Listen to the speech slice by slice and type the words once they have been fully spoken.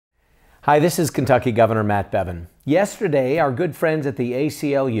Hi, this is Kentucky Governor Matt Bevin. Yesterday, our good friends at the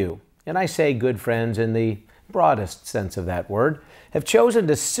ACLU, and I say good friends in the broadest sense of that word, have chosen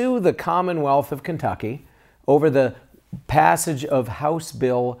to sue the Commonwealth of Kentucky over the passage of House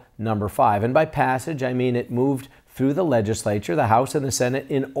Bill number 5. And by passage, I mean it moved through the legislature, the House and the Senate,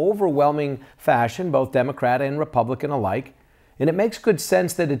 in overwhelming fashion, both Democrat and Republican alike. And it makes good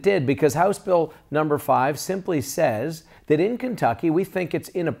sense that it did, because House Bill number 5 simply says that in Kentucky we think it's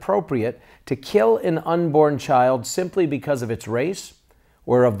inappropriate to kill an unborn child simply because of its race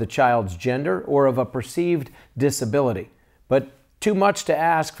or of the child's gender or of a perceived disability. But too much to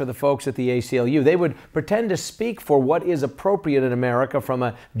ask for the folks at the ACLU. They would pretend to speak for what is appropriate in America from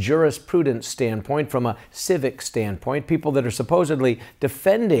a jurisprudence standpoint, from a civic standpoint, people that are supposedly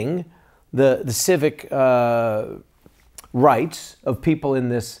defending the civic rights of people in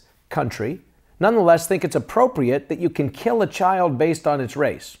this country, nonetheless think it's appropriate that you can kill a child based on its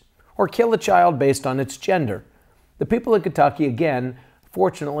race or kill a child based on its gender. The people of Kentucky, again,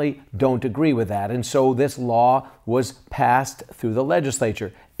 fortunately don't agree with that, and so this law was passed through the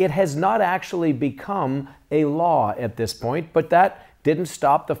legislature. It has not actually become a law at this point, but that didn't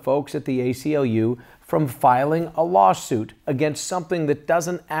stop the folks at the ACLU from filing a lawsuit against something that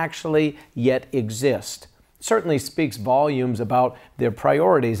doesn't actually yet exist. Certainly speaks volumes about their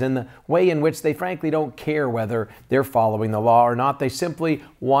priorities and the way in which they frankly don't care whether they're following the law or not. They simply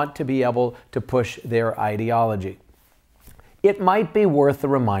want to be able to push their ideology. It might be worth a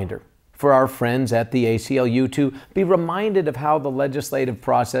reminder for our friends at the ACLU to be reminded of how the legislative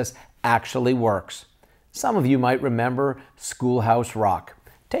process actually works. Some of you might remember Schoolhouse Rock.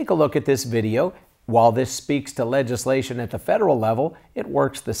 Take a look at this video. While this speaks to legislation at the federal level, it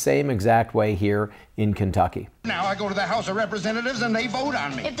works the same exact way here in Kentucky. Now I go to the House of Representatives and they vote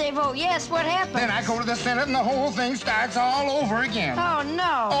on me. If they vote yes, what happens? Then I go to the Senate and the whole thing starts all over again. Oh,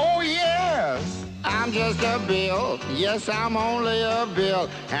 no. Oh, yes. I'm just a bill. Yes, I'm only a bill.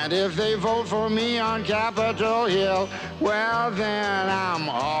 And if they vote for me on Capitol Hill, well, then I'm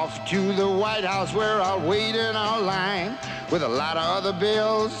off to the White House where I'll wait in a line with a lot of other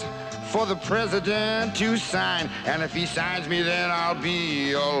bills for the president to sign. And if he signs me, then I'll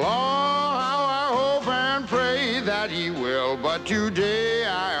be along. How I hope and pray that he will. But today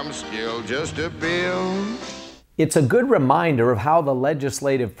I am still just a bill. It's a good reminder of how the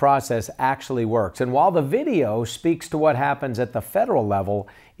legislative process actually works. And while the video speaks to what happens at the federal level,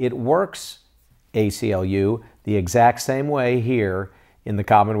 it works, ACLU, the exact same way here in the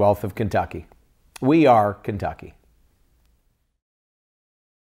Commonwealth of Kentucky. We are Kentucky.